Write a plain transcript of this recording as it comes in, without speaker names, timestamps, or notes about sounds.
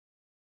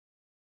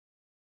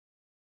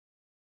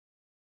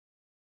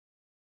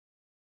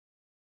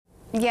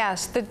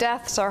Yes, the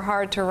deaths are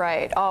hard to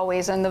write,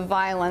 always, and the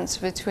violence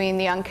between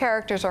the young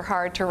characters are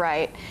hard to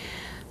write.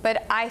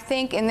 But I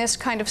think in this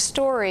kind of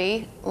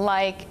story,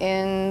 like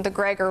in the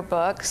Gregor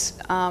books,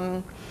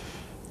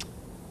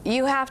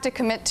 you have to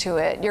commit to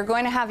it. You're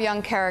going to have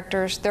young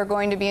characters. They're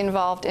going to be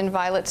involved in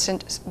violent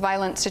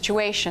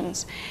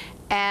situations.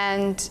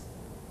 And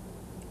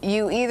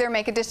you either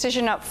make a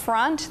decision up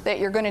front that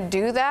you're going to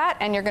do that,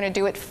 and you're going to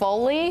do it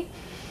fully,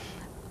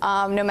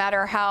 no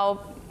matter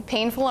how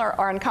painful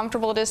or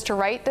uncomfortable it is to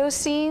write those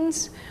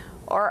scenes,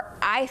 or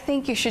I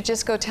think you should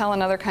just go tell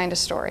another kind of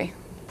story.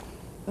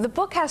 The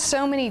book has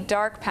so many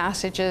dark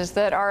passages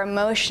that are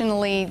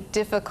emotionally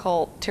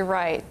difficult to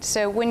write.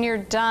 So when you're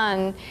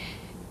done,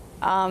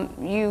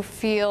 you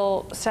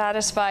feel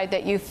satisfied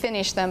that you've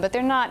finished them, but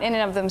they're not in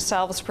and of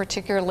themselves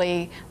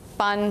particularly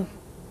fun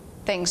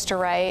things to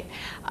write.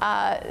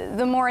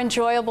 The more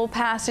enjoyable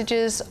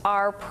passages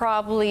are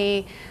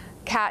probably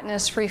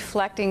Katniss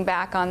reflecting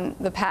back on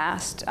the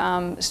past,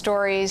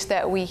 stories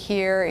that we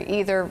hear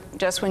either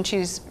just when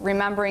she's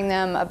remembering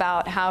them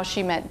about how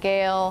she met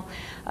Gale,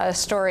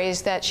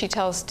 stories that she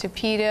tells to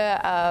Peeta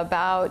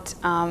about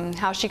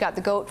how she got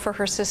the goat for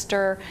her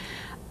sister,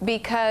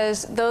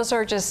 because those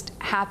are just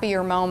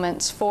happier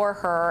moments for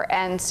her,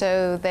 and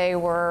so they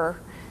were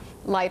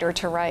lighter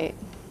to write.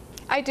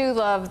 I do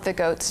love the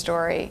goat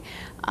story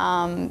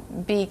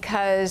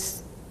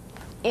because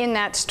in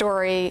that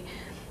story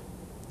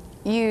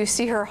you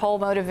see her whole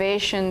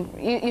motivation.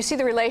 You see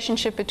the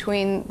relationship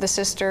between the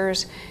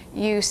sisters.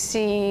 You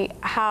see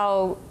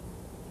how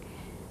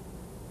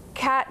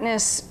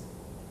Katniss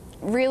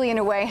really, in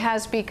a way,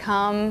 has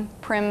become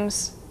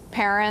Prim's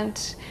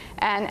parent,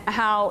 and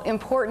how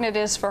important it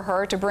is for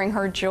her to bring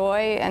her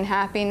joy and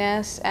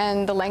happiness,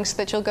 and the lengths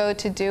that she'll go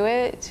to do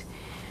it.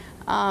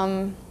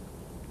 And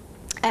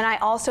I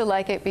also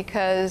like it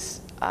because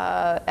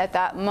at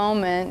that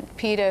moment,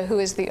 Peeta, who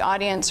is the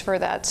audience for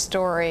that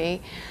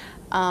story,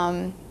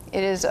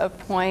 it is a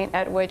point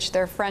at which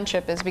their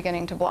friendship is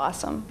beginning to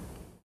blossom.